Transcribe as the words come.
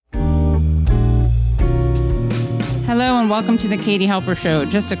Hello and welcome to the Katie Halper Show.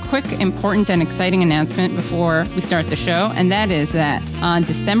 Just a quick, important, and exciting announcement before we start the show, and that is that on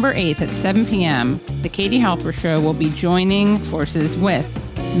December 8th at 7 p.m., the Katie Halper Show will be joining forces with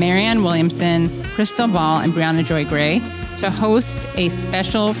Marianne Williamson, Crystal Ball, and Brianna Joy Gray to host a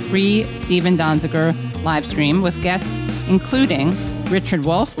special free Steven Donziger live stream with guests including Richard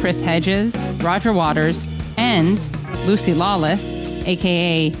Wolff, Chris Hedges, Roger Waters, and Lucy Lawless,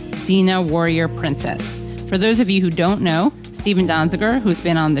 aka Xena Warrior Princess. For those of you who don't know, Steven Donziger, who's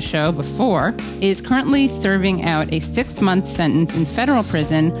been on the show before, is currently serving out a 6-month sentence in federal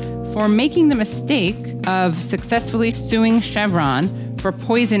prison for making the mistake of successfully suing Chevron for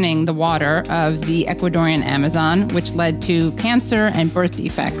poisoning the water of the Ecuadorian Amazon, which led to cancer and birth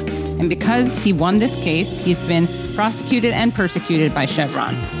defects. And because he won this case, he's been prosecuted and persecuted by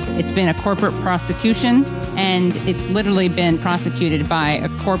Chevron. It's been a corporate prosecution, and it's literally been prosecuted by a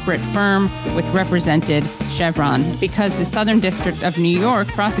corporate firm which represented Chevron because the Southern District of New York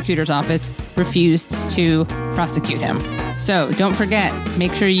Prosecutor's Office refused to prosecute him. So don't forget,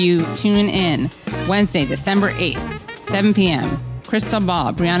 make sure you tune in Wednesday, December 8th, 7 p.m. Crystal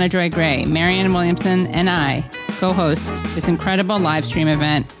Ball, Brianna Joy Gray, Marianne Williamson, and I co-host this incredible live stream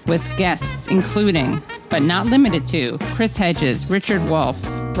event with guests including, but not limited to, Chris Hedges, Richard Wolff,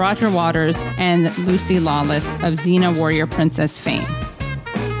 Roger Waters, and Lucy Lawless of Xena Warrior Princess fame.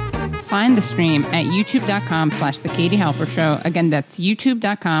 Find the stream at youtube.com/The Katie Halper Show. Again, that's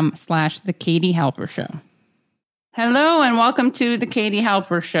youtube.com/The Katie Halper Show. Hello and welcome to The Katie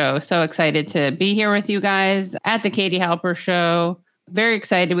Halper Show. So excited to be here with you guys at The Katie Halper Show. Very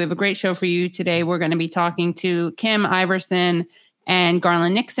excited. We have a great show for you today. We're going to be talking to Kim Iverson and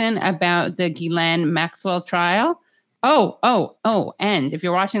Garland Nixon about the Ghislaine Maxwell trial. And if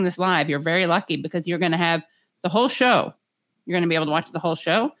you're watching this live, you're very lucky because you're going to have the whole show. You're going to be able to watch the whole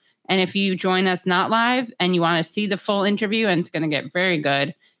show. And if you join us not live and you want to see the full interview, and it's going to get very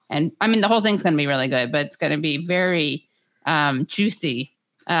good. And I mean, the whole thing's going to be really good, but it's going to be very juicy.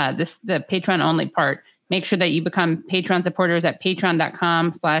 The Patreon only part. Make sure that you become Patreon supporters at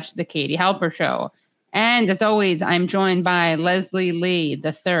patreon.com/The Katie Halper Show. And as always, I'm joined by Leslie Lee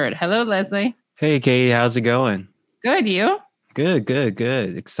III. Hello, Leslie. Hey, Katie. How's it going? Good. You? Good.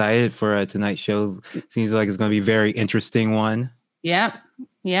 Excited for tonight's show. Seems like it's going to be a very interesting one. Yep.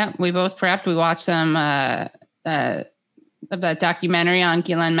 We both prepped. We watched some of that documentary on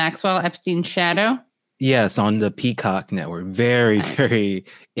Ghislaine Maxwell, Epstein's Shadow. Yes, on the Peacock Network. Very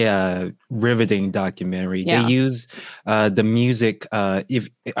riveting documentary. Yeah. They use the music. If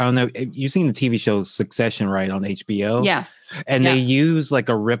I don't know, you've seen the TV show Succession, right, on HBO? Yes. And they use like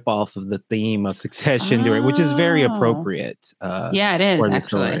a ripoff of the theme of Succession during, which is very appropriate. It is actually.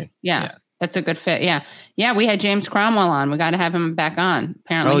 Story. Yeah. That's a good fit. Yeah. We had James Cromwell on. We got to have him back on.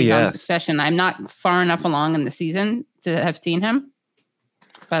 Apparently he's on Succession. I'm not far enough along in the season to have seen him.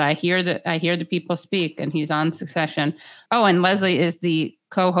 But I hear the people speak, and he's on Succession. Oh, and Leslie is the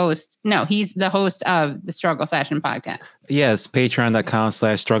co-host. No, he's the host of the Struggle Session podcast. Yes,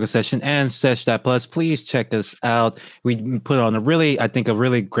 patreon.com/Struggle Session and Sesh.plus. Please check us out. We put on a really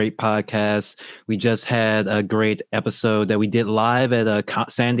great podcast. We just had a great episode that we did live at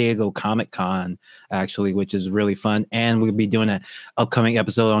San Diego Comic-Con, actually, which is really fun. And we'll be doing an upcoming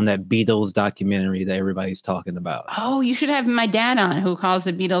episode on that Beatles documentary that everybody's talking about. Oh, you should have my dad on, who calls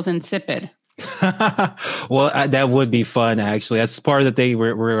the Beatles insipid. Well, that would be fun, actually. That's part of the thing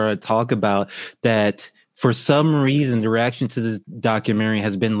we're going to talk about, that for some reason, the reaction to this documentary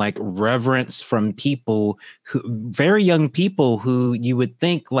has been like reverence from people very young people who you would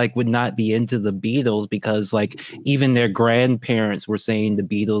think like would not be into the Beatles, because like even their grandparents were saying the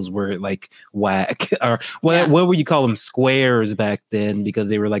Beatles were like whack or what would you call them, squares back then, because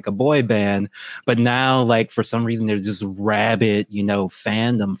they were like a boy band. But now, like, for some reason, there's just rabid,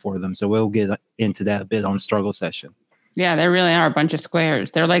 fandom for them. So we'll get into that a bit on Struggle Session. Yeah, there really are a bunch of squares.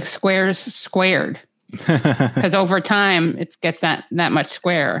 They're like squares squared. Because over time it gets that much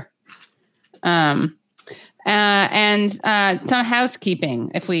square. And some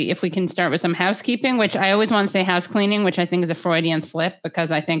housekeeping. If we can start with some housekeeping, which I always want to say house cleaning, which I think is a Freudian slip because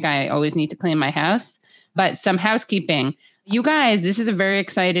I think I always need to clean my house. But some housekeeping. You guys, this is a very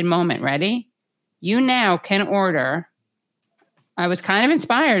excited moment. Ready? You now can order. I was kind of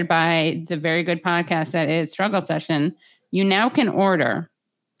inspired by the very good podcast that is Struggle Session. You now can order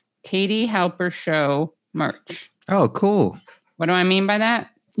Katie Halper Show merch. Oh, cool. What do I mean by that?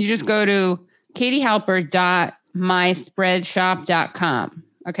 You just go to katiehalper.myspreadshop.com.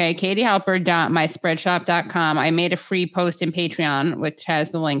 Okay, katiehalper.myspreadshop.com. I made a free post in Patreon, which has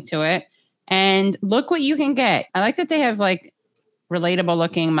the link to it. And look what you can get. I like that they have like relatable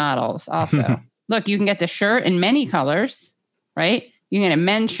looking models also. Look, you can get the shirt in many colors, right? You can get a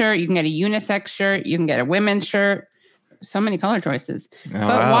men's shirt. You can get a unisex shirt. You can get a women's shirt. So many color choices. Oh, but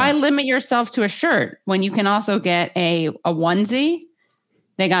wow. why limit yourself to a shirt when you can also get a onesie?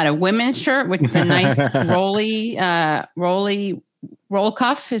 They got a women's shirt with the nice roll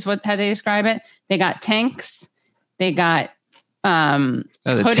cuff is how they describe it. They got tanks. They got the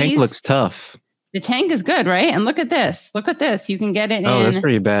hoodies. tank looks tough. The tank is good, right? And look at this. Look at this. You can get it in. Oh, that's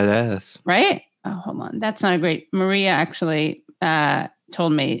pretty badass. Right? Oh, hold on. That's not a great. Maria actually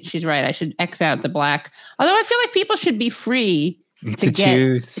told me she's right. I should X out the black. Although I feel like people should be free to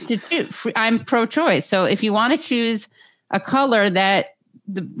choose. I'm pro-choice. So if you want to choose a color that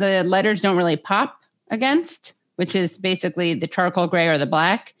the letters don't really pop against, which is basically the charcoal gray or the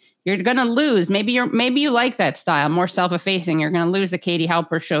black, you're going to lose. Maybe you like that style, more self-effacing. You're going to lose the Katie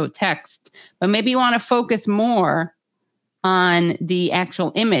Halper Show text, but maybe you want to focus more on the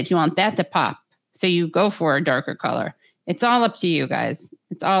actual image. You want that to pop. So you go for a darker color. It's all up to you guys.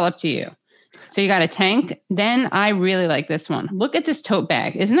 It's all up to you. So you got a tank. Then I really like this one. Look at this tote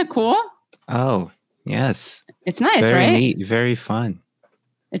bag. Isn't it cool? Oh, yes. It's nice, very right? Very neat. Very fun.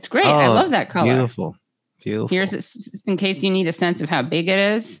 It's great. I love that color. Beautiful. Here's in case you need a sense of how big it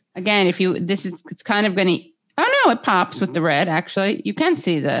is. Again, it's kind of going to, oh no, it pops with the red. Actually, you can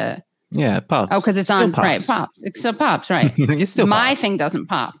see the. Yeah, it pops. Oh, because it's on, right? It pops. It still pops, right? My thing doesn't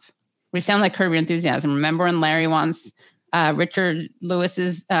pop. We sound like Curb Your Enthusiasm. Remember when Larry wants Richard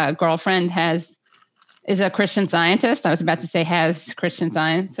Lewis's girlfriend is a Christian Scientist? I was about to say has Christian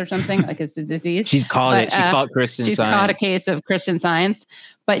Science or something, like it's a disease. She's caught it. She caught Christian Science. She's caught a case of Christian Science,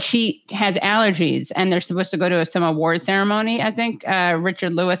 but she has allergies and they're supposed to go to some award ceremony, I think,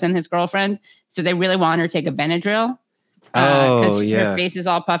 Richard Lewis and his girlfriend. So they really want her to take a Benadryl. Her face is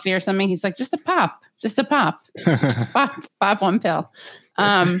all puffy or something. He's like, just a pop. Just pop one pill.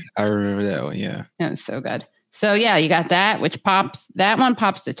 I remember that one. Yeah. That was so good. So yeah, you got that, which pops. That one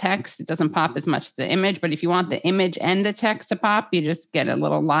pops the text. It doesn't pop as much the image, but if you want the image and the text to pop, you just get a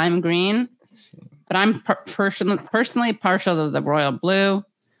little lime green. But I'm personally partial to the royal blue.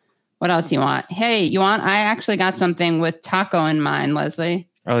 What else you want? Hey, I actually got something with taco in mind, Leslie.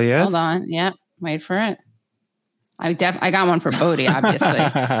 Oh yeah. Hold on. Yep. Wait for it. I got one for Bodhi, obviously.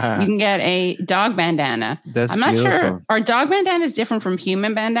 You can get a dog bandana. That's I'm not beautiful. sure. Are dog bandanas different from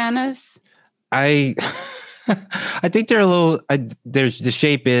human bandanas? I think they're a little. The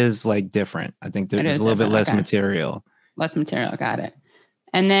shape is like different. I think there's a little bit less material. Less material, got it.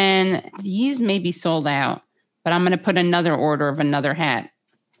 And then these may be sold out, but I'm going to put another order of another hat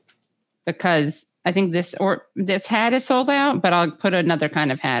because I think this hat is sold out. But I'll put another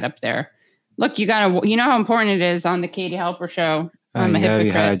kind of hat up there. Look, you know how important it is on the Katie Halper Show. I'm a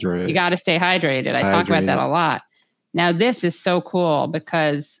hypocrite. You got to stay hydrated. I talk about that a lot. Now this is so cool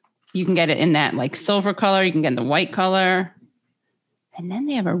because you can get it in that like silver color. You can get in the white color. And then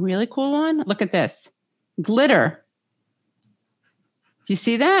they have a really cool one. Look at this. Glitter. Do you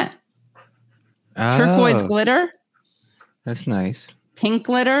see that? Oh, turquoise glitter. That's nice. Pink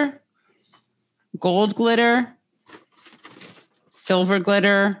glitter. Gold glitter. Silver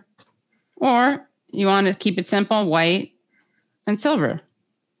glitter. Or you want to keep it simple, white and silver.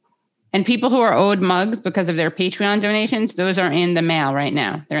 And people who are owed mugs because of their Patreon donations, those are in the mail right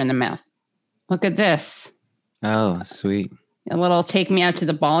now. They're in the mail. Look at this. Oh, sweet. A little take me out to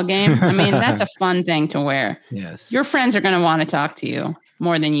the ball game. I mean, that's a fun thing to wear. Yes. Your friends are going to want to talk to you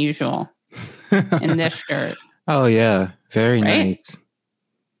more than usual in this shirt. Oh, yeah. Very nice.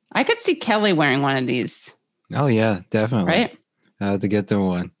 I could see Kelly wearing one of these. Oh, yeah, definitely. Right? I have to get the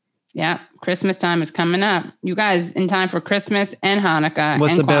one. Yeah. Christmas time is coming up. You guys in time for Christmas and Hanukkah.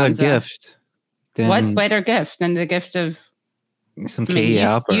 What's and a better Kwanzaa. Gift? What better gift than the gift of some Katie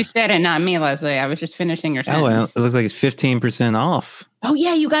Halper? You said it, not me, Leslie. I was just finishing your sentence. Oh, well, it looks like it's 15% off. Oh,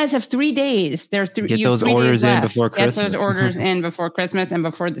 yeah. You guys have 3 days. There's Get those orders in before Christmas. Get those orders in before Christmas and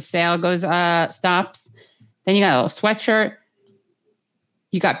before the sale stops. Then you got a little sweatshirt.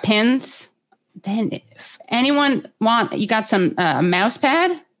 You got pins. Then if anyone you got some mouse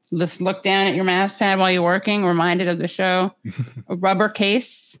pad. Just look down at your mouse pad while you're working, reminded of the show. A rubber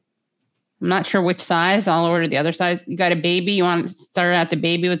case. I'm not sure which size. I'll order the other size. You got a baby. You want to start out the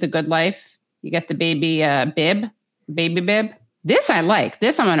baby with a good life. You get the baby baby bib. This I like.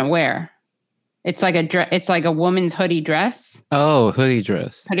 This I'm going to wear. It's like it's like a woman's hoodie dress. Oh, hoodie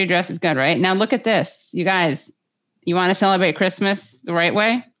dress. Hoodie dress is good, right? Now look at this. You guys, you want to celebrate Christmas the right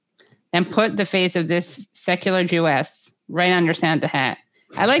way? Then put the face of this secular Jewess right on your Santa hat.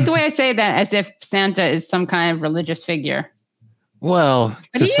 I like the way I say that as if Santa is some kind of religious figure. Well,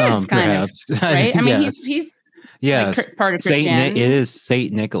 but to some, perhaps. Right? I mean, he's yes. like part of Christianity. It is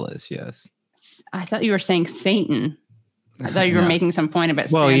Saint Nicholas, yes. I thought you were saying Satan. I thought you were making some point about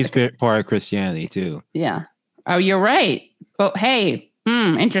Well, Santa. he's part of Christianity too. Yeah. Oh, you're right. But hey,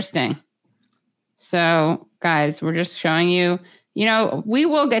 interesting. So, guys, we're just showing you, we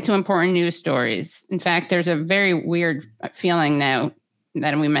will get to important news stories. In fact, there's a very weird feeling now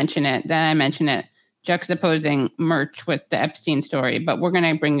that I mention it, juxtaposing merch with the Epstein story, but we're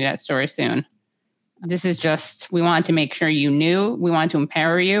going to bring you that story soon. This is just, we want to make sure you knew. We want to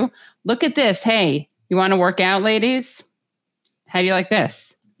empower you. Look at this. Hey, you want to work out, ladies? How do you like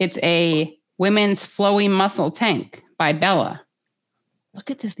this? It's a women's flowy muscle tank by Bella.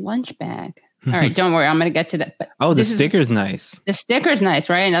 Look at this lunch bag. All right, don't worry. I'm going to get to that. But the sticker's nice. The sticker's nice,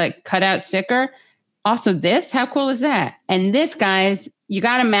 right? And like cut out sticker. Also this, how cool is that? And this, guys, you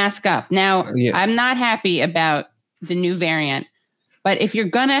got to mask up. Now, I'm not happy about the new variant, but if you're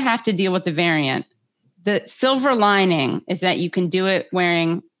going to have to deal with the variant, the silver lining is that you can do it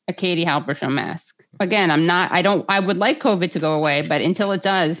wearing a Katie Halper Show mask. Again, I would like COVID to go away, but until it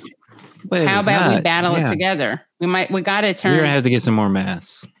does, how about we battle it together? We got to turn. We're going to have to get some more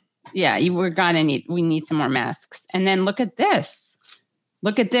masks. Yeah, we need some more masks. And then look at this.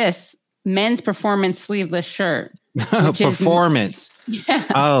 Look at this men's performance sleeveless shirt. Performance. Yeah.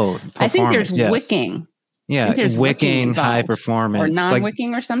 Oh, I think there's wicking. Yeah, there's wicking high performance. Or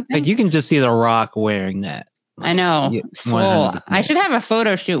non-wicking or something. Like you can just see The Rock wearing that. I know. Swole. I should have a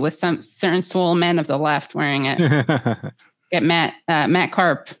photo shoot with some certain swole men of the left wearing it. Get Matt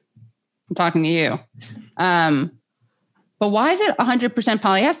Karp. I'm talking to you. But why is it 100%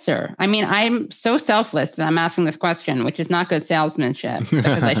 polyester? I mean, I'm so selfless that I'm asking this question, which is not good salesmanship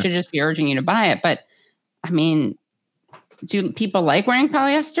because I should just be urging you to buy it. But I mean, do people like wearing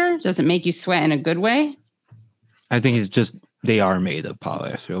polyester? Does it make you sweat in a good way? I think it's just they are made of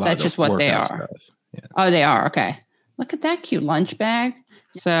polyester. That's just what they are. Yeah. Oh, they are. Okay. Look at that cute lunch bag.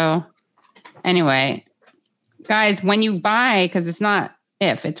 So anyway, guys, when you buy, because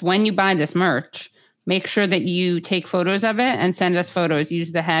it's when you buy this merch, make sure that you take photos of it and send us photos.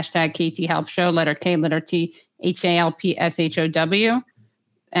 Use the hashtag KTHelpShow, letter K, letter T, HALPSHOW,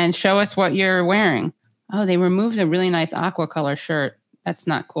 and show us what you're wearing. Oh, they removed a really nice aqua color shirt. That's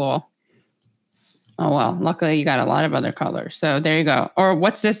not cool. Oh, well, luckily you got a lot of other colors. So there you go. Or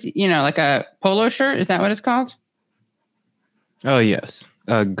what's this, like a polo shirt? Is that what it's called? Oh, yes.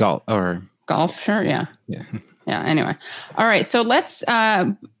 Golf shirt. Yeah. Yeah. Yeah. Anyway. All right. So let's,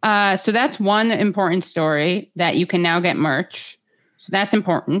 so that's one important story that you can now get merch. So that's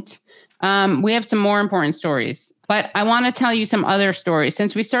important. We have some more important stories, but I want to tell you some other stories.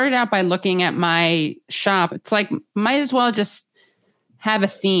 Since we started out by looking at my shop, it's like, might as well just have a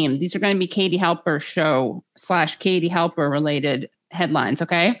theme. These are going to be Katie Halper Show / Katie Halper related headlines.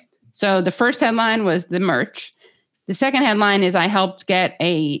 Okay. So the first headline was the merch. The second headline is I helped get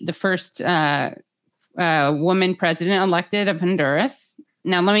the first, woman president elected of Honduras.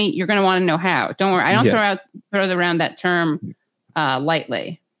 Now, you're going to want to know how. Don't worry. I don't throw around that term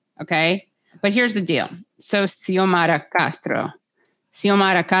lightly. Okay. But here's the deal. So Xiomara Castro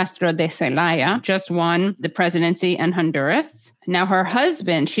de Celaya just won the presidency in Honduras. Now, her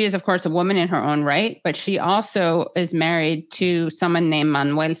husband, she is, of course, a woman in her own right, but she also is married to someone named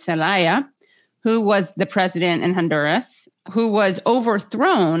Manuel Zelaya, who was the president in Honduras, who was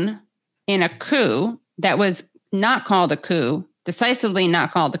overthrown in a coup that was not called a coup, decisively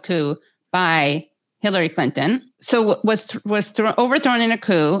not called a coup by Hillary Clinton. So was overthrown in a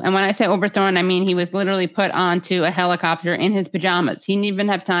coup. And when I say overthrown, I mean he was literally put onto a helicopter in his pajamas. He didn't even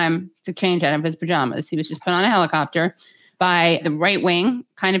have time to change out of his pajamas. He was just put on a helicopter by the right wing,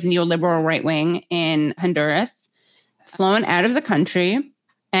 kind of neoliberal right wing in Honduras, flown out of the country.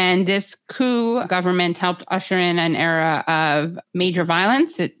 And this coup government helped usher in an era of major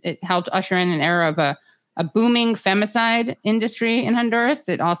violence. It helped usher in an era of a booming femicide industry in Honduras.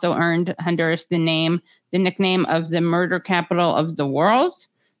 It also earned Honduras the nickname of the murder capital of the world.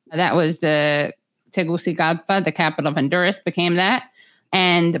 That was the Tegucigalpa, the capital of Honduras, became that.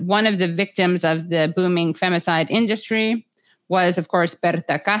 And one of the victims of the booming femicide industry was, of course,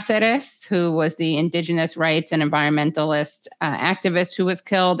 Berta Cáceres, who was the indigenous rights and environmentalist activist who was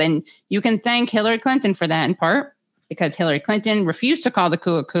killed. And you can thank Hillary Clinton for that in part, because Hillary Clinton refused to call the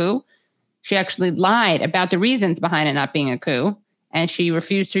coup a coup. She actually lied about the reasons behind it not being a coup. And she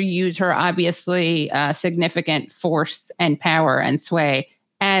refused to use her obviously significant force and power and sway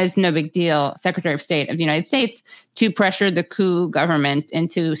as no big deal Secretary of State of the United States to pressure the coup government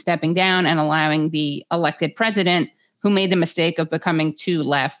into stepping down and allowing the elected president, who made the mistake of becoming too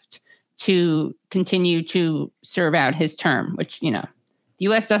left, to continue to serve out his term, which, the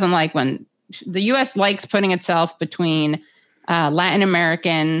U.S. doesn't like when the U.S. likes putting itself between Latin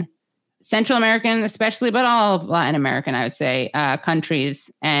American Central American, especially, but all of Latin American, I would say,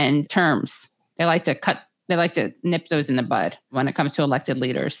 countries and terms. They like to nip those in the bud when it comes to elected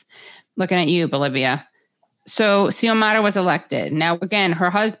leaders. Looking at you, Bolivia. So Xiomara was elected. Now, again, her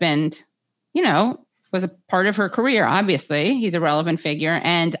husband, was a part of her career, obviously. He's a relevant figure.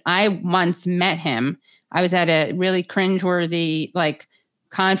 And I once met him. I was at a really cringeworthy,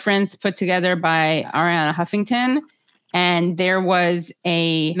 conference put together by Ariana Huffington. And there was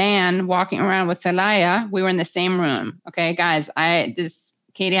a man walking around with Celaya. We were in the same room. Okay, guys, this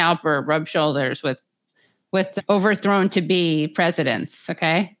Katie Halper rubbed shoulders with overthrown to be presidents.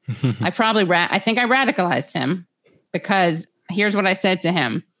 Okay. I think I radicalized him, because here's what I said to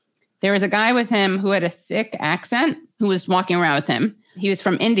him. There was a guy with him who had a thick accent who was walking around with him. He was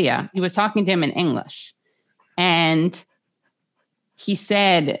from India. He was talking to him in English. And he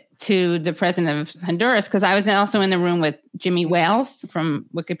said to the president of Honduras, because I was also in the room with Jimmy Wales from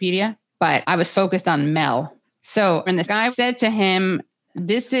Wikipedia, but I was focused on Mel. So, and this guy said to him,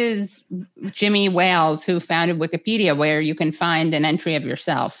 this is Jimmy Wales, who founded Wikipedia, where you can find an entry of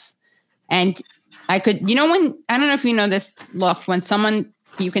yourself. And I could, I don't know if you know this look, when someone,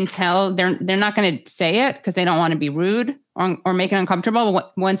 you can tell they're not going to say it because they don't want to be rude or make it uncomfortable.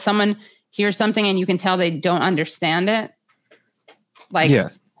 But when someone hears something and you can tell they don't understand it,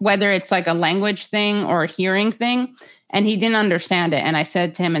 whether it's like a language thing or a hearing thing, and he didn't understand it. And I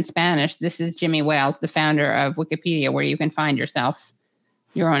said to him in Spanish, this is Jimmy Wales, the founder of Wikipedia, where you can find yourself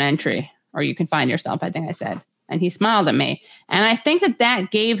your own entry, or you can find yourself, I think I said. And he smiled at me. And I think that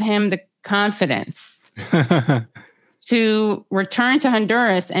gave him the confidence to return to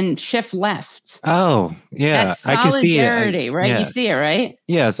Honduras and shift left. Oh, yeah. That's solidarity, I can see it. Right? Yes. You see it, right?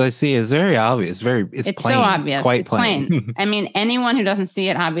 Yes, I see it. It's very obvious. It's plain, so obvious. Quite it's plain. I mean, anyone who doesn't see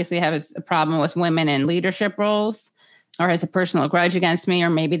it obviously has a problem with women in leadership roles, or has a personal grudge against me, or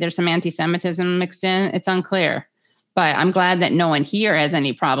maybe there's some anti-Semitism mixed in. It's unclear. But I'm glad that no one here has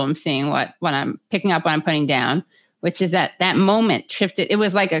any problem seeing what I'm picking up, what I'm putting down, which is that moment shifted. It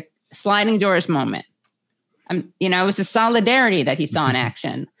was like a sliding doors moment. It was a solidarity that he saw in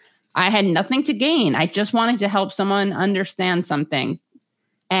action. I had nothing to gain. I just wanted to help someone understand something.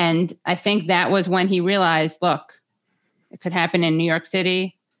 And I think that was when he realized, look, it could happen in New York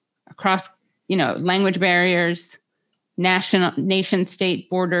City, across, language barriers, nation state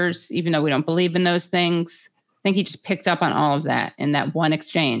borders, even though we don't believe in those things. I think he just picked up on all of that in that one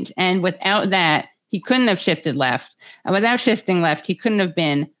exchange. And without that, he couldn't have shifted left. And without shifting left, he couldn't have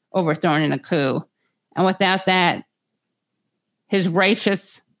been overthrown in a coup. And without that, his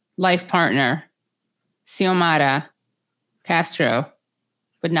righteous life partner, Xiomara Castro,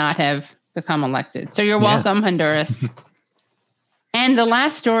 would not have become elected. So you're welcome, Honduras. And the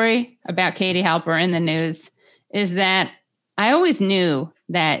last story about Katie Halper in the news is that I always knew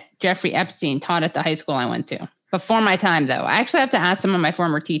that Jeffrey Epstein taught at the high school I went to. Before my time, though, I actually have to ask some of my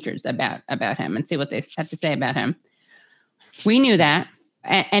former teachers about him and see what they have to say about him. We knew that.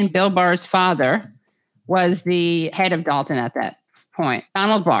 And Bill Barr's father was the head of Dalton at that point.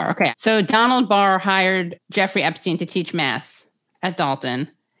 Donald Barr. Okay. So Donald Barr hired Jeffrey Epstein to teach math at Dalton.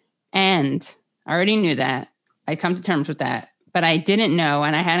 And I already knew that. I'd come to terms with that. But I didn't know,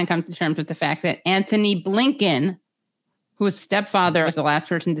 and I hadn't come to terms with the fact that Anthony Blinken, whose stepfather was the last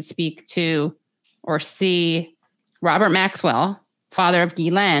person to speak to or see Robert Maxwell, father of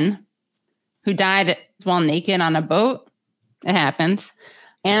Ghislaine, who died while naked on a boat. It happens.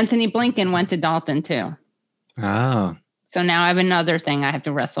 Anthony Blinken went to Dalton too. Oh. So now I have another thing I have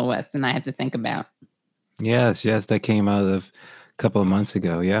to wrestle with and I have to think about. Yes, that came out of a couple of months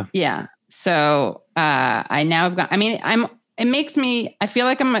ago. Yeah. Yeah. So I now have got, I feel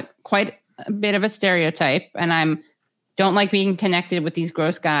like I'm quite a bit of a stereotype, and don't like being connected with these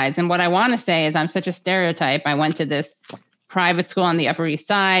gross guys. And what I want to say is I'm such a stereotype. I went to this private school on the Upper East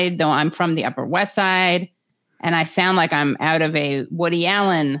Side, though I'm from the Upper West Side, and I sound like I'm out of a Woody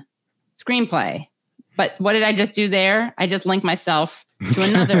Allen screenplay. But what did I just do there? I just linked myself to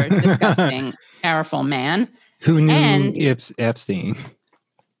another disgusting, powerful man. Who knew Epstein?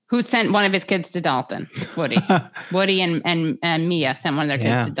 Who sent one of his kids to Dalton? Woody. Woody and Mia sent one of their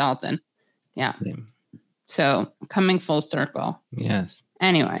kids to Dalton. Yeah. So coming full circle. Yes.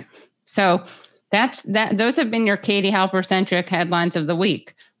 Anyway, so that's that. Those have been your Katie Halper centric headlines of the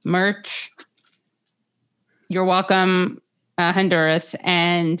week. Merch. You're welcome, Honduras.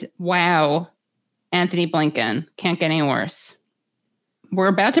 And wow, Anthony Blinken. Can't get any worse. We're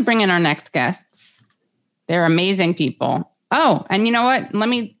about to bring in our next guests. They're amazing people. Oh, and you know what? Let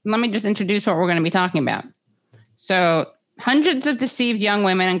me just introduce what we're going to be talking about. So, hundreds of deceived young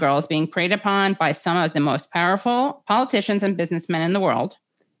women and girls being preyed upon by some of the most powerful politicians and businessmen in the world,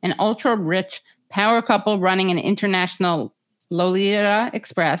 an ultra-rich power couple running an international Lolita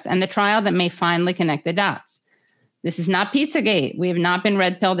Express, and the trial that may finally connect the dots. This is not Pizzagate. We have not been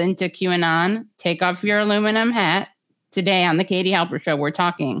red-pilled into QAnon. Take off your aluminum hat. Today on the Katie Halper Show, we're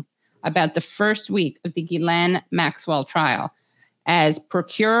talking about the first week of the Ghislaine Maxwell trial as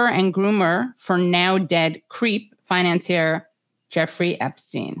procurer and groomer for now dead creep financier Jeffrey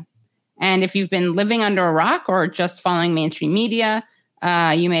Epstein. And if you've been living under a rock or just following mainstream media,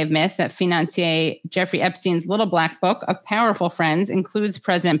 you may have missed that financier Jeffrey Epstein's little black book of powerful friends includes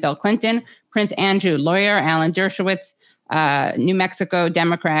President Bill Clinton, Prince Andrew, lawyer Alan Dershowitz, New Mexico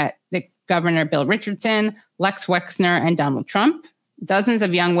Democrat Governor Bill Richardson, Lex Wexner, and Donald Trump. Dozens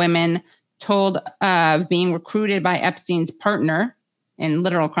of young women told of being recruited by Epstein's partner in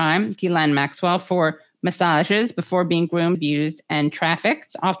literal crime, Ghislaine Maxwell, for massages before being groomed, abused, and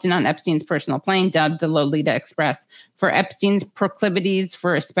trafficked, often on Epstein's personal plane, dubbed the Lolita Express, for Epstein's proclivities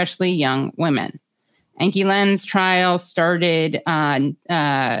for especially young women. And Ghislaine's trial started on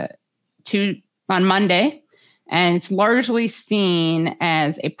Monday, and it's largely seen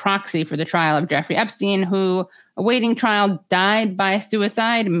as a proxy for the trial of Jeffrey Epstein, who, awaiting trial, died by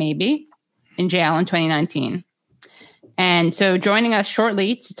suicide, maybe, in jail in 2019. And so joining us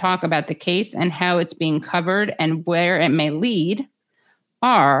shortly to talk about the case and how it's being covered and where it may lead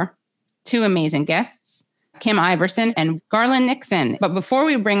are two amazing guests, Kim Iverson and Garland Nixon. But before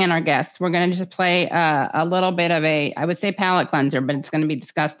we bring in our guests, we're going to just play a little bit of I would say palate cleanser, but it's going to be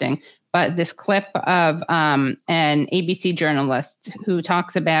disgusting. But this clip of an ABC journalist who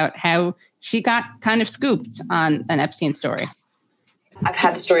talks about how she got kind of scooped on an Epstein story. I've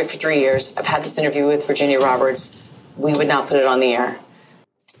had the story for 3 years. I've had this interview with Virginia Roberts. We would not put it on the air.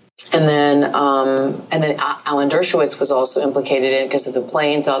 And then Alan Dershowitz was also implicated in it because of the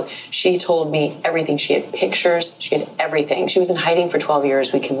planes. She told me everything. She had pictures. She had everything. She was in hiding for 12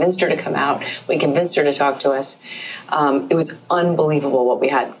 years. We convinced her to come out. We convinced her to talk to us. It was unbelievable what we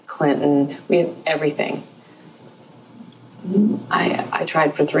had. Clinton. We had everything. I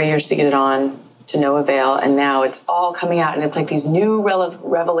tried for 3 years to get it on, to no avail, and now it's all coming out, and it's like these new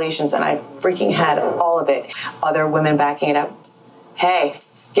revelations, and I freaking had all of it. Other women backing it up. Hey,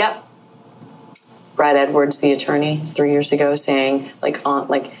 yep. Brad Edwards, the attorney, 3 years ago, saying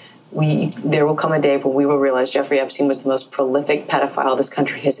there will come a day when we will realize Jeffrey Epstein was the most prolific pedophile this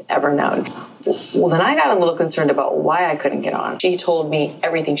country has ever known. Well, then I got a little concerned about why I couldn't get on. She told me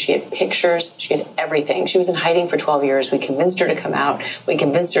everything. She had pictures. She had everything. She was in hiding for 12 years. We convinced her to come out. We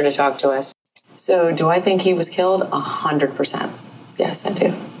convinced her to talk to us. So do I think he was killed? 100%. Yes, I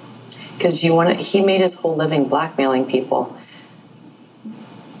do. Because he made his whole living blackmailing people.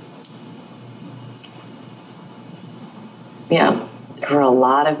 Yeah, there were a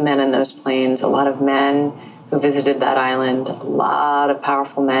lot of men in those planes, a lot of men who visited that island, a lot of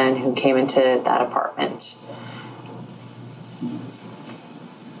powerful men who came into that apartment.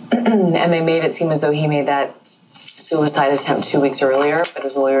 And they made it seem as though he made that suicide attempt 2 weeks earlier, but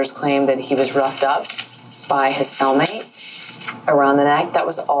his lawyers claimed that he was roughed up by his cellmate around the neck. That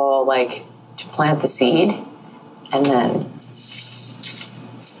was all to plant the seed. And then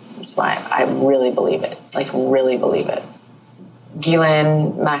that's why I really believe it, really believe it.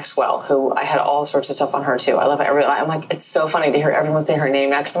 Ghislaine Maxwell, who I had all sorts of stuff on her too. I love it. I'm it's so funny to hear everyone say her name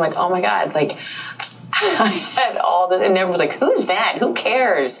now because I'm oh my God, I had all that, and everyone was who's that? Who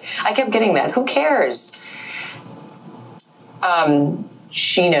cares? I kept getting that. Who cares?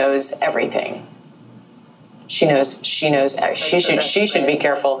 She knows everything. She knows. She should be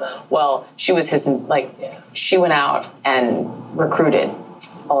careful. Well, she was his. She went out and recruited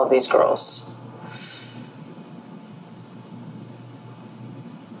all of these girls.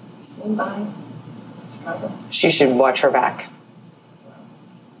 Stand by. She should watch her back.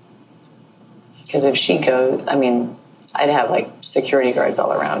 Because if she goes, I'd have security guards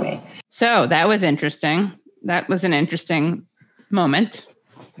all around me. So that was interesting. That was an interesting moment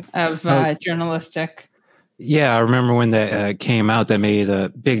of journalistic. Yeah, I remember when that came out, that made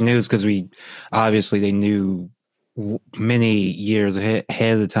big news because they knew many years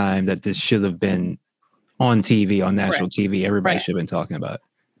ahead of the time that this should have been on TV, on national TV. Everybody should have been talking about it.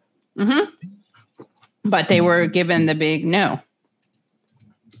 Mm-hmm. But they were given the big no.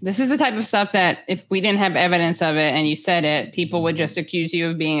 This is the type of stuff that if we didn't have evidence of it and you said it, people would just accuse you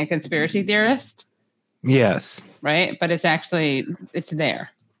of being a conspiracy theorist. Yes. Right? But it's there.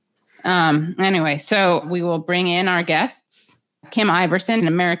 Anyway, so we will bring in our guests. Kim Iverson, an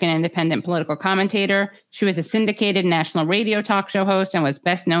American independent political commentator. She was a syndicated national radio talk show host and was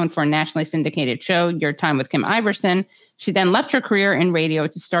best known for a nationally syndicated show, Your Time with Kim Iverson. She then left her career in radio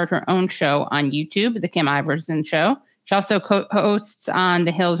to start her own show on YouTube, The Kim Iverson Show. She also hosts on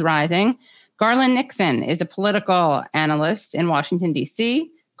The Hills Rising. Garland Nixon is a political analyst in Washington,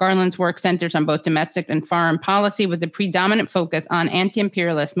 D.C. Garland's work centers on both domestic and foreign policy with a predominant focus on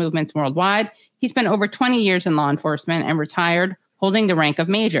anti-imperialist movements worldwide. He spent over 20 years in law enforcement and retired holding the rank of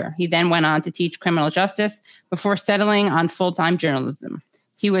major. He then went on to teach criminal justice before settling on full-time journalism.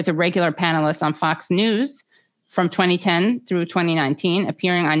 He was a regular panelist on Fox News from 2010 through 2019,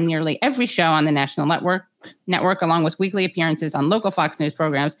 appearing on nearly every show on the national network, along with weekly appearances on local Fox News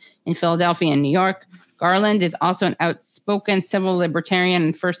programs in Philadelphia and New York. Garland is also an outspoken civil libertarian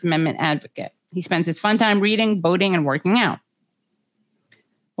and First Amendment advocate. He spends his fun time reading, boating, and working out.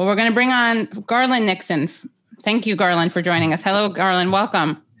 Well, we're going to bring on Garland Nixon. Thank you, Garland, for joining us. Hello, Garland.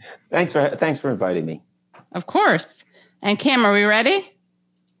 Welcome. Thanks for inviting me. Of course. And Kim, are we ready?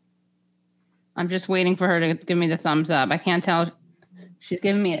 I'm just waiting for her to give me the thumbs up. I can't tell. She's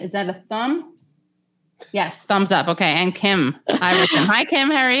giving me, is that a thumb? Yes, thumbs up. Okay. And Kim Iverson. Hi, Kim.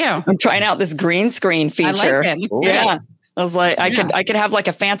 How are you? I'm trying out this green screen feature. I like it. Yeah. I was like, I could have like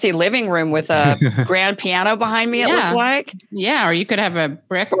a fancy living room with a grand piano behind me. It looked like, or you could have a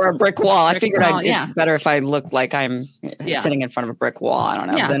brick or a brick wall. I figured it'd be better if I looked like I'm sitting in front of a brick wall. I don't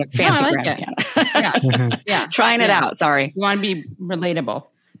know. Than a fancy grand piano. Trying it out. Sorry. You want to be relatable,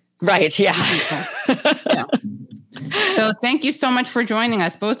 right? Yeah. So thank you so much for joining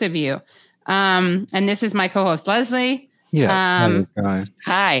us, both of you. And this is my co-host Leslie. Yeah.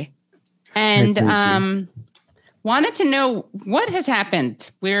 Hi. And wanted to know what has happened.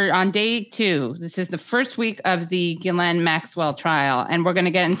 We're on day 2. This is the first week of the Ghislaine Maxwell trial, and we're going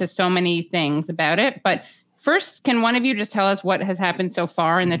to get into so many things about it. But first, can one of you just tell us what has happened so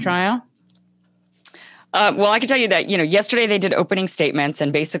far in the trial? Well, I can tell you that, yesterday they did opening statements,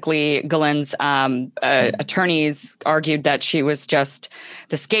 and basically Ghislaine's attorneys argued that she was just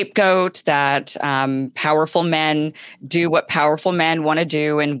the scapegoat, that powerful men do what powerful men want to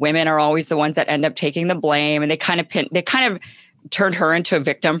do, and women are always the ones that end up taking the blame. And they kind of turned her into a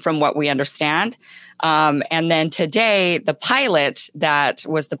victim from what we understand. And then today, the pilot that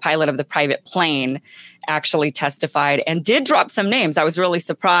was the pilot of the private plane actually testified and did drop some names. I was really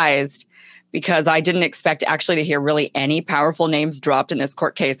surprised, because I didn't expect actually to hear really any powerful names dropped in this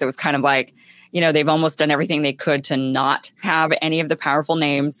court case. It was kind of like, they've almost done everything they could to not have any of the powerful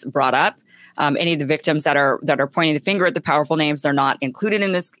names brought up. Any of the victims that are pointing the finger at the powerful names, they're not included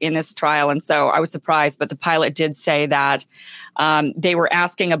in this trial. And so I was surprised, but the pilot did say that they were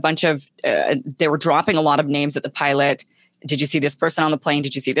asking they were dropping a lot of names at the pilot. Did you see this person on the plane?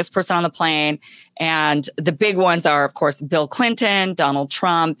 Did you see this person on the plane? And the big ones are, of course, Bill Clinton, Donald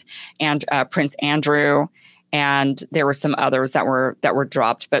Trump, and Prince Andrew. And there were some others that were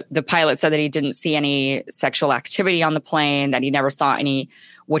dropped. But the pilot said that he didn't see any sexual activity on the plane, that he never saw any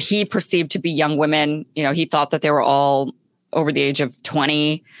what he perceived to be young women. He thought that they were all over the age of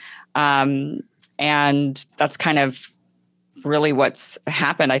 20. And that's kind of really what's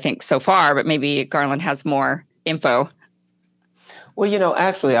happened, I think, so far. But maybe Garland has more info. Well,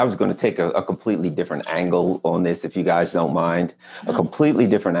 actually, I was going to take a completely different angle on this, if you guys don't mind. A completely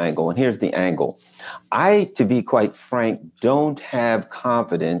different angle. And here's the angle. I, to be quite frank, don't have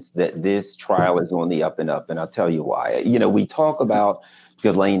confidence that this trial is on the up and up. And I'll tell you why. We talk about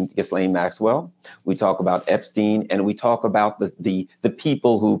Ghislaine Maxwell. We talk about Epstein, and we talk about the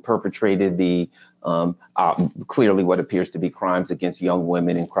people who perpetrated the clearly what appears to be crimes against young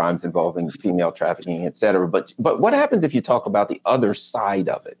women and crimes involving female trafficking, et cetera. But what happens if you talk about the other side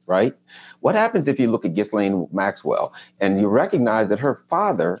of it, right? What happens if you look at Ghislaine Maxwell and you recognize that her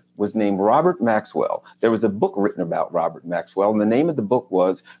father was named Robert Maxwell? There was a book written about Robert Maxwell, and the name of the book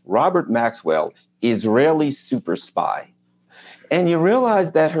was Robert Maxwell, Israeli Super Spy. And you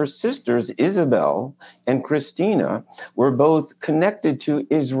realize that her sisters, Isabel and Christina, were both connected to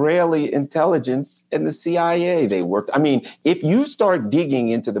Israeli intelligence and the CIA. They worked. I mean, if you start digging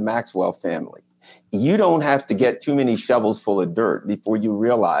into the Maxwell family, you don't have to get too many shovels full of dirt before you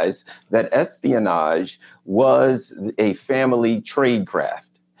realize that espionage was a family tradecraft.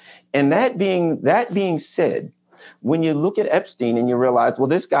 And that being said, when you look at Epstein and you realize, well,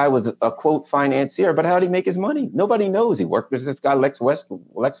 this guy was a quote financier, but how did he make his money? Nobody knows. He worked with this guy, Lex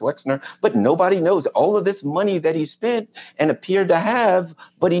Wexner, but nobody knows all of this money that he spent and appeared to have,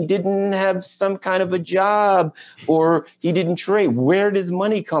 but he didn't have some kind of a job or he didn't trade. Where does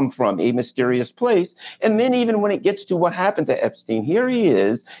money come from? A mysterious place. And then even when it gets to what happened to Epstein, here he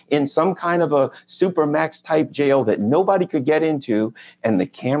is in some kind of a supermax type jail that nobody could get into, and the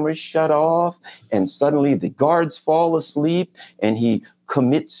cameras shut off, and suddenly the guards fall asleep and he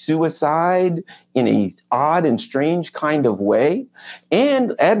commits suicide in an odd and strange kind of way.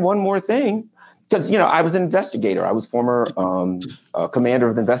 And add one more thing. because, you know, I was an investigator. I was former commander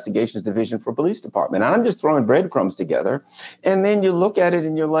of the investigations division for police department. And I'm just throwing breadcrumbs together. And then you look at it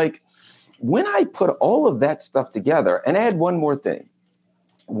and you're like, when I put all of that stuff together, and add one more thing,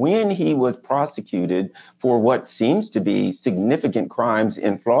 when he was prosecuted for what seems to be significant crimes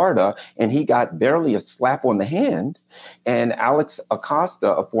in Florida, and he got barely a slap on the hand, and Alex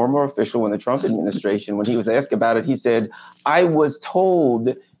Acosta, a former official in the Trump administration, when he was asked about it, he said, I was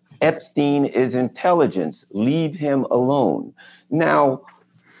told Epstein is intelligence. Leave him alone. Now,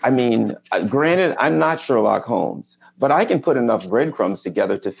 I mean, granted, I'm not Sherlock Holmes, but I can put enough breadcrumbs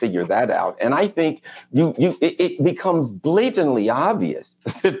together to figure that out. And I think it becomes blatantly obvious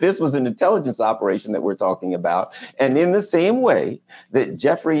that this was an intelligence operation that we're talking about. And in the same way that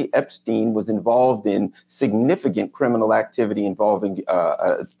Jeffrey Epstein was involved in significant criminal activity involving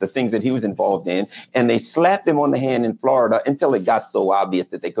the things that he was involved in, and they slapped him on the hand in Florida until it got so obvious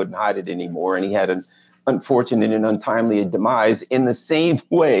that they couldn't hide it anymore. And he had an unfortunate and untimely demise, in the same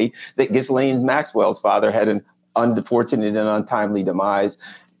way that Ghislaine Maxwell's father had an unfortunate and untimely demise.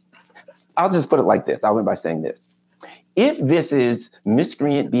 I'll just put it like this. I'll end by saying this. If this is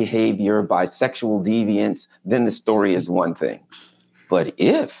miscreant behavior by sexual deviants, then the story is one thing. But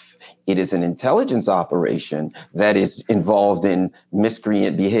if it is an intelligence operation that is involved in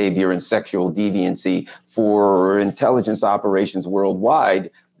miscreant behavior and sexual deviancy for intelligence operations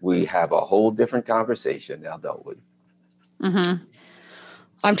worldwide, we have a whole different conversation now, don't we? Mm-hmm.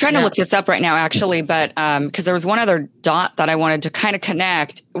 I'm trying to look this up right now, actually, but because there was one other dot that I wanted to kind of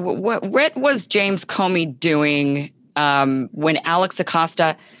connect. What was James Comey doing when Alex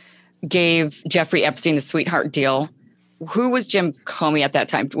Acosta gave Jeffrey Epstein the sweetheart deal? Who was Jim Comey at that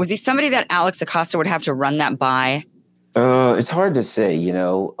time? Was he somebody that Alex Acosta would have to run that by? It's hard to say, you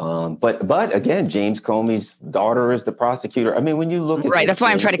know, but again, James Comey's daughter is the prosecutor. I mean, when you look at right, that's why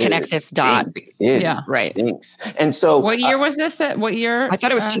I'm trying to connect this dot. Right. Stinks. And so, what year was this? What year? I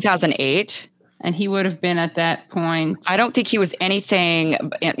thought it was 2008. And he would have been at that point. I don't think he was anything.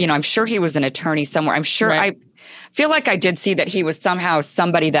 You know, I'm sure he was an attorney somewhere. I'm sure. Right. I feel like I did see that he was somehow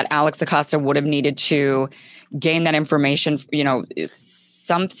somebody that Alex Acosta would have needed to gain that information. You know,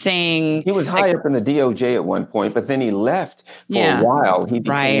 something. He was high up in the DOJ at one point, but then he left for a while. He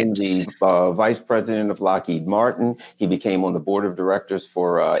became the vice president of Lockheed Martin. He became on the board of directors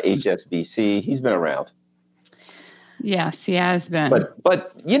for HSBC. He's been around. Yes, he has been.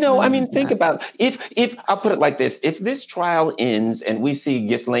 But you know, I mean, think about if I'll put it like this: if this trial ends and we see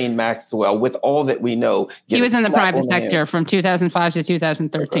Ghislaine Maxwell with all that we know, he was in the private sector from 2005 to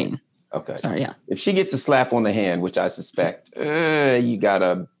 2013. Okay. Sorry, yeah. If she gets a slap on the hand, which I suspect, you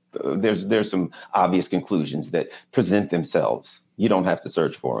gotta. There's some obvious conclusions that present themselves. You don't have to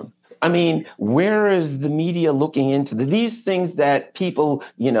search for them. I mean, where is the media looking into these things that people,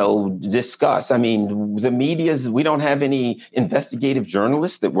 you know, discuss? I mean, the media's, we don't have any investigative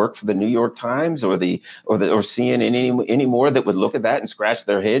journalists that work for the New York Times or CNN anymore that would look at that and scratch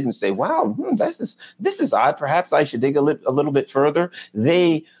their head and say, wow, this is odd. Perhaps I should dig a little bit further.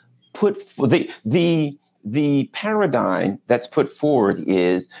 They put the paradigm that's put forward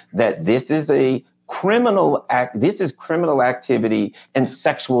is that this is a criminal act. This is criminal activity and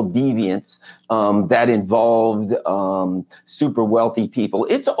sexual deviance that involved super wealthy people.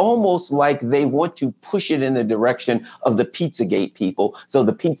 It's almost like they want to push it in the direction of the Pizzagate people. So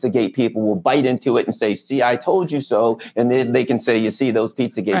the Pizzagate people will bite into it and say, see, I told you so. And then they can say, you see, those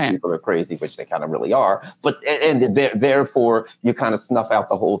Pizzagate people are crazy, which they kind of really are. But and therefore, you kind of snuff out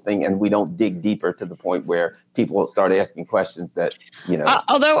the whole thing. And we don't dig deeper to the point where people start asking questions that, you know.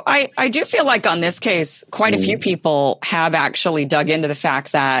 Although I do feel like on this case, quite a few people have actually dug into the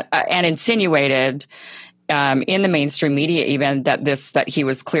fact that and insinuated in the mainstream media even that he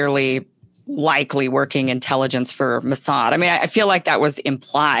was clearly likely working intelligence for Mossad. I mean, I feel like that was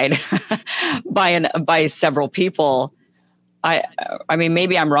implied by several people. I mean,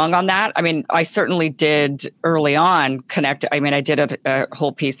 maybe I'm wrong on that. I mean, I certainly did early on connect. I mean, I did a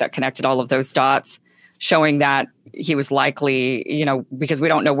whole piece that connected all of those dots, showing that he was likely, you know, because we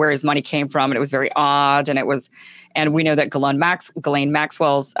don't know where his money came from, and it was very odd, and we know that Ghislaine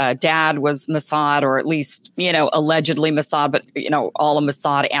Maxwell's dad was Mossad, or at least, you know, allegedly Mossad, but you know, all of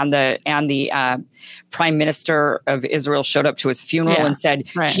Mossad, and the Prime Minister of Israel showed up to his funeral and said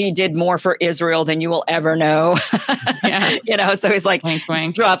he did more for Israel than you will ever know. You know, so he's like wink,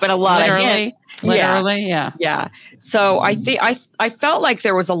 wink. Dropping a lot of hints. Literally, yeah. So I felt like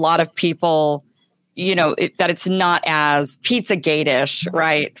there was a lot of people, you know, that it's not as Pizzagate-ish,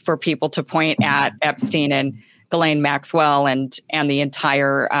 right, for people to point at Epstein and Ghislaine Maxwell and the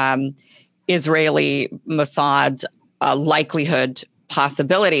entire Israeli Mossad likelihood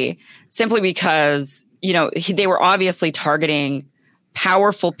possibility, simply because, they were obviously targeting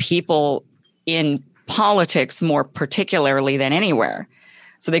powerful people in politics more particularly than anywhere.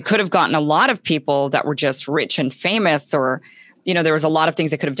 So they could have gotten a lot of people that were just rich and famous, or, there was a lot of things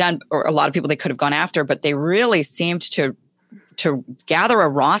they could have done, or a lot of people they could have gone after, but they really seemed to gather a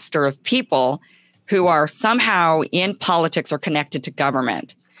roster of people who are somehow in politics or connected to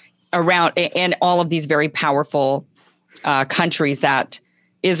government around in all of these very powerful countries that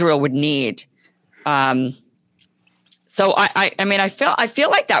Israel would need. So I feel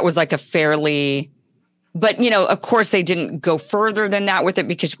like that was like a fairly, but of course they didn't go further than that with it,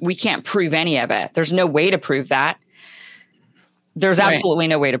 because we can't prove any of it. There's no way to prove that. There's absolutely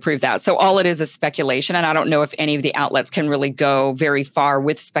no way to prove that. So all it is speculation. And I don't know if any of the outlets can really go very far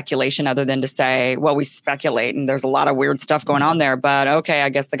with speculation other than to say, well, we speculate and there's a lot of weird stuff going on there, but okay, I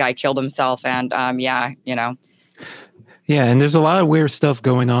guess the guy killed himself. And Yeah, and there's a lot of weird stuff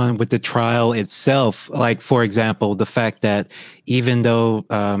going on with the trial itself. Like, for example, the fact that even though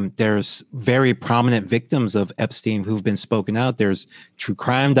there's very prominent victims of Epstein who've been spoken out, there's true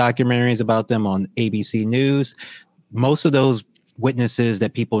crime documentaries about them on ABC News. Most of those witnesses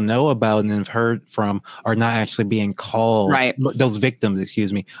that people know about and have heard from are not actually being called. Right. Those victims,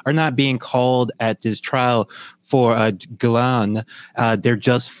 are not being called at this trial for Garland. They're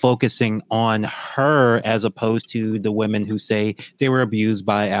just focusing on her as opposed to the women who say they were abused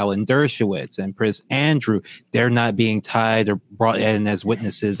by Alan Dershowitz and Prince Andrew. They're not being tied or brought in as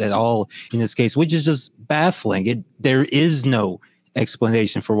witnesses at all in this case, which is just baffling. There is no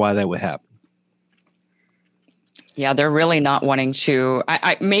explanation for why that would happen. Yeah, they're really not wanting to.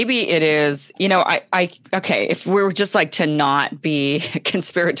 Maybe it is, okay, if we were just like to not be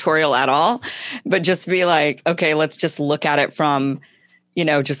conspiratorial at all, but just be like, okay, let's just look at it from,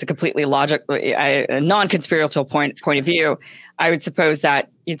 just a completely a non-conspiratorial point of view. I would suppose that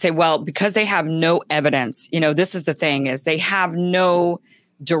you'd say, well, because they have no evidence, this is the thing, is they have no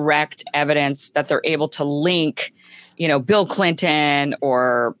direct evidence that they're able to link, Bill Clinton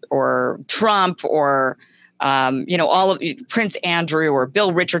or Trump or all of Prince Andrew or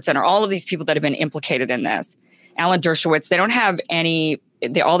Bill Richardson or all of these people that have been implicated in this. Alan Dershowitz, they don't have any,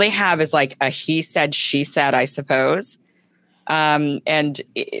 all they have is like a he said, she said, I suppose.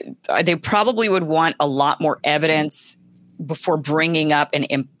 They probably would want a lot more evidence before bringing up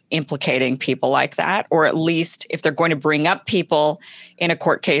and implicating people like that. Or at least if they're going to bring up people in a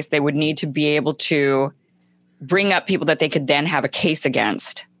court case, they would need to be able to bring up people that they could then have a case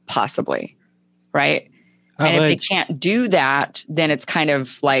against, possibly. Right? And if they can't do that, then it's kind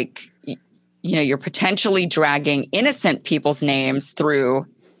of like, you're potentially dragging innocent people's names through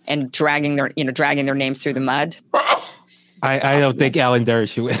and dragging their names through the mud. I don't think Alan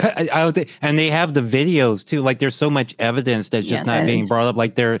Dershowitz. I don't think, and they have the videos too. Like, there's so much evidence that's just not being brought up.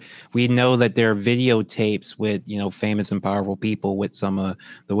 Like, we know that there are videotapes with famous and powerful people with some of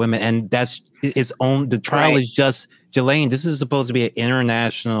the women, and that's its own. The trial is just Ghislaine. This is supposed to be an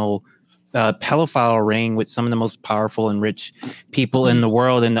international pedophile ring with some of the most powerful and rich people in the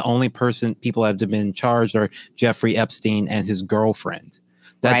world, and the only people have been charged are Jeffrey Epstein and his girlfriend.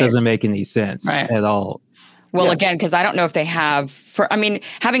 That doesn't make any sense at all. Well, again, because I don't know if they have,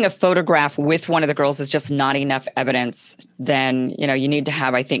 having a photograph with one of the girls is just not enough evidence. Then, you need to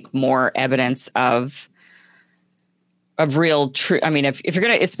have, I think, more evidence of real true. If you're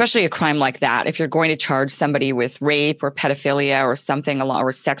going to, especially a crime like that, if you're going to charge somebody with rape or pedophilia or something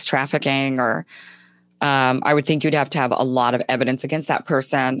or sex trafficking, or I would think you'd have to have a lot of evidence against that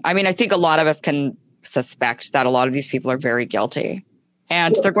person. I think a lot of us can suspect that a lot of these people are very guilty,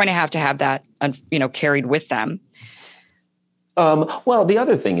 and they're going to have that, carried with them. Well, the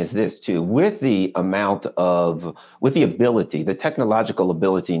other thing is this too, with the ability, the technological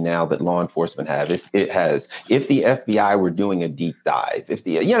ability now that law enforcement has, if the FBI were doing a deep dive,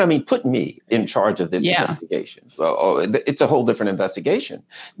 put me in charge of this investigation, it's a whole different investigation,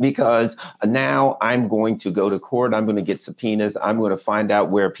 because now I'm going to go to court. I'm going to get subpoenas. I'm going to find out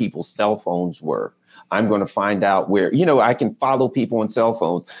where people's cell phones were. I'm going to find out where, I can follow people on cell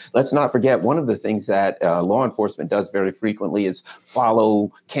phones. Let's not forget, one of the things that law enforcement does very frequently is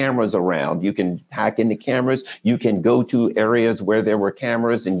follow cameras around. You can hack into cameras. You can go to areas where there were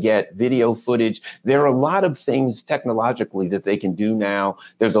cameras and get video footage. There are a lot of things technologically that they can do now.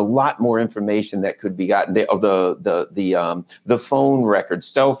 There's a lot more information that could be gotten. The phone records,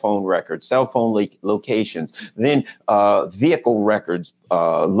 cell phone locations, then vehicle records,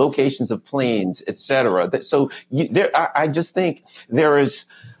 locations of planes, etc. So I just think there is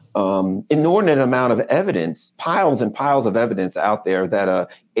inordinate amount of evidence, piles and piles of evidence out there that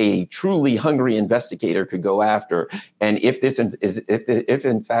a truly hungry investigator could go after. And if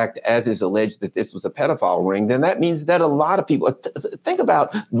in fact, as is alleged, that this was a pedophile ring, then that means that a lot of people, think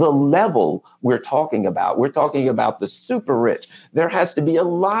about the level we're talking about. We're talking about the super rich. There has to be a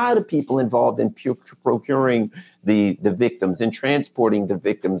lot of people involved in procuring the victims and transporting the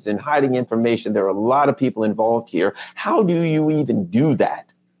victims and hiding information. There are a lot of people involved here. How do you even do that?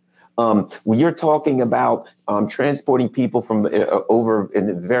 When you're talking about transporting people from over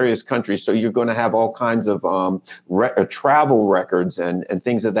in various countries, so you're going to have all kinds of travel records and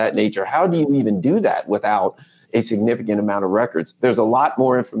things of that nature. How do you even do that without a significant amount of records? There's a lot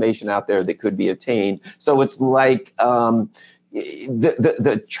more information out there that could be attained. So it's like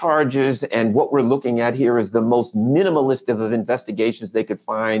the charges and what we're looking at here is the most minimalist of investigations they could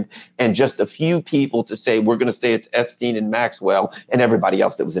find, and just a few people to say, we're going to say it's Epstein and Maxwell, and everybody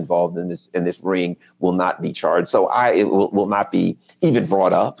else that was involved in this ring will not be charged. So it will not be even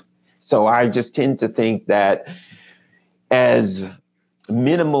brought up. So I just tend to think that as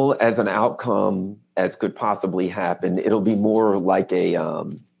minimal as an outcome as could possibly happen, it'll be more like a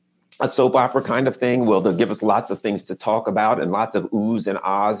soap opera kind of thing. Well, they'll give us lots of things to talk about and lots of oohs and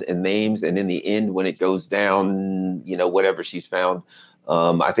ahs and names. And in the end, when it goes down, whatever she's found,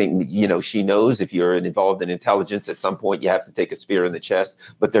 I think, she knows if you're involved in intelligence, at some point you have to take a spear in the chest,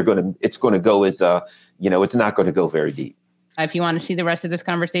 but it's going to go as, it's not going to go very deep. If you want to see the rest of this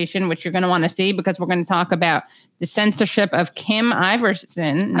conversation, which you're going to want to see, because we're going to talk about the censorship of Kim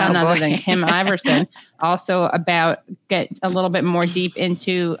Iverson, none other than Kim Iverson. Also get a little bit more deep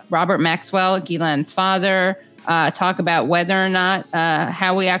into Robert Maxwell, Ghislaine's father, talk about whether or not,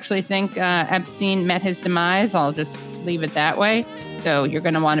 how we actually think Epstein met his demise. I'll just leave it that way. So you're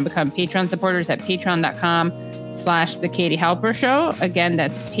going to want to become Patreon supporters at patreon.com/The Katie Halper Show. Again,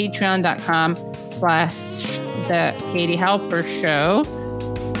 that's patreon.com/The Katie Halper Show.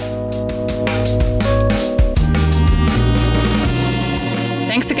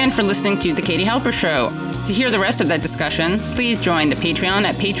 Thanks again for listening to The Katie Halper Show. To hear the rest of that discussion, please join the Patreon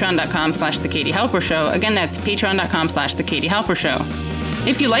at patreon.com/The Katie Halper Show. Again, that's patreon.com/The Katie Halper Show.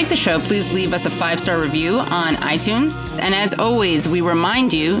 If you like the show, please leave us a 5-star review on iTunes. And as always, we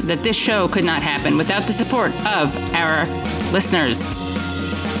remind you that this show could not happen without the support of our listeners.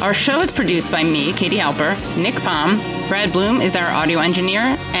 Our show is produced by me, Katie Halper, Nick Palm. Brad Bloom is our audio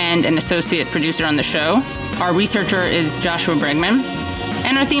engineer and an associate producer on the show. Our researcher is Joshua Bregman.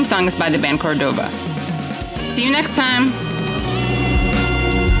 And our theme song is by the band Cordova. See you next time.